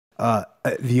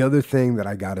The other thing that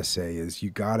I gotta say is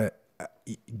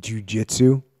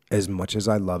Jiu-Jitsu, as much as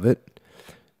I love it,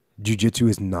 Jiu-Jitsu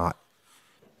is not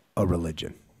a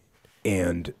religion.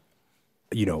 And,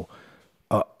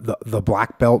 the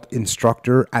black belt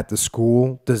instructor at the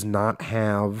school does not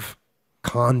have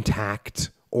contact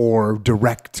or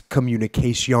direct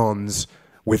communications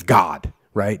with God,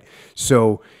 right?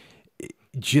 So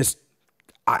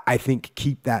I think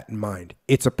keep that in mind.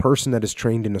 It's a person that is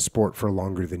trained in a sport for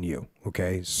longer than you,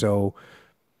 okay? So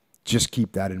just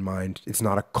keep that in mind. It's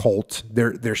not a cult.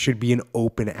 There should be an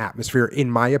open atmosphere. In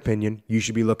my opinion, you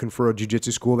should be looking for a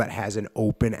jiu-jitsu school that has an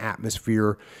open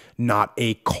atmosphere, not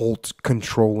a cult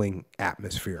controlling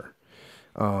atmosphere.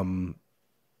 That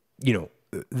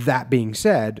being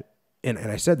said, and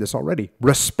I said this already,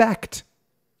 respect.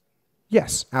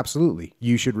 Yes, absolutely.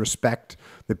 You should respect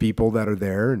the people that are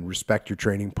there and respect your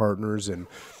training partners and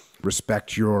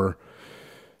respect your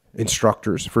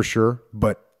instructors for sure,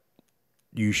 but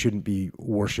you shouldn't be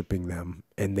worshiping them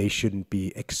and they shouldn't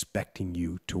be expecting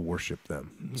you to worship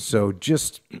them. So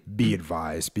just be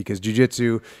advised, because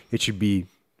jiu-jitsu, it should be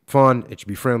fun, it should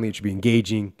be friendly, it should be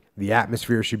engaging, the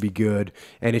atmosphere should be good,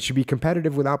 and it should be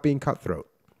competitive without being cutthroat.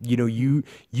 You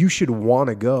should want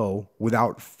to go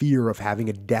without fear of having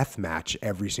a death match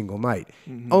every single night,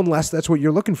 unless that's what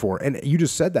you're looking for. And you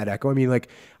just said that, Echo. I mean, like,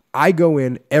 I go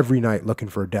in every night looking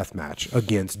for a death match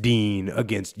against Dean,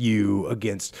 against you,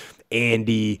 against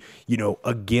Andy,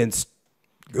 against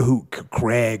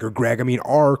Craig or Greg. I mean,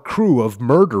 our crew of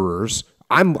murderers.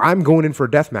 I'm going in for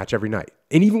a death match every night.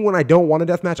 And even when I don't want a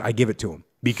death match, I give it to them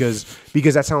because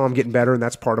that's how I'm getting better, and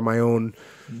that's part of my own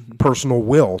personal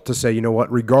will to say, you know what,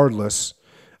 regardless,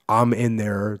 I'm in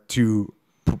there to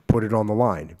put it on the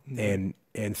line and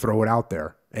throw it out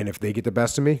there. And if they get the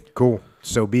best of me, cool,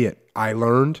 so be it. I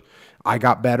learned, I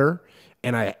got better,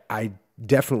 and I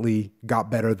definitely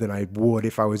got better than I would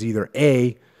if I was either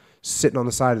A, sitting on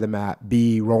the side of the mat,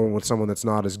 B, rolling with someone that's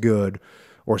not as good,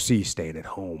 or C, staying at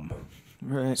home.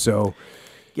 Right. So,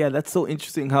 yeah, that's so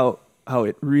interesting how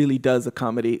it really does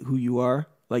accommodate who you are.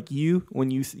 Like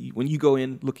when you go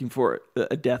in looking for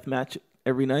a death match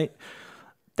every night,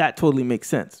 that totally makes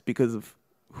sense because of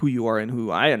who you are and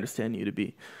who I understand you to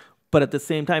be. But at the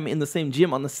same time, in the same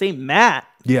gym, on the same mat,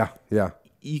 yeah,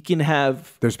 you can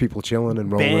have there's people chilling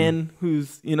and rolling. Ben,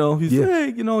 who's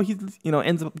hey, he's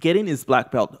ends up getting his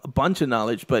black belt, a bunch of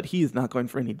knowledge, but he is not going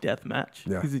for any death match.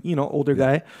 Yeah. He's older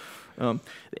guy.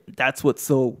 That's what's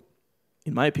so,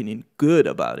 in my opinion, good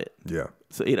about it. Yeah.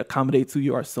 So it accommodates who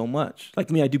you are so much.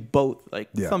 Like me, I do both. Like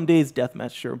some days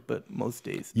deathmatch, sure, but most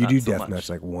days you not do so deathmatch much.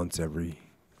 like once every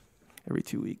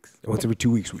 2 weeks. Once every 2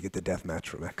 weeks, we get the death match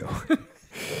from Echo.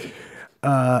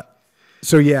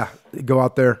 So yeah, go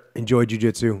out there, enjoy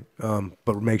jiu-jitsu,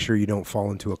 but make sure you don't fall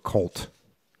into a cult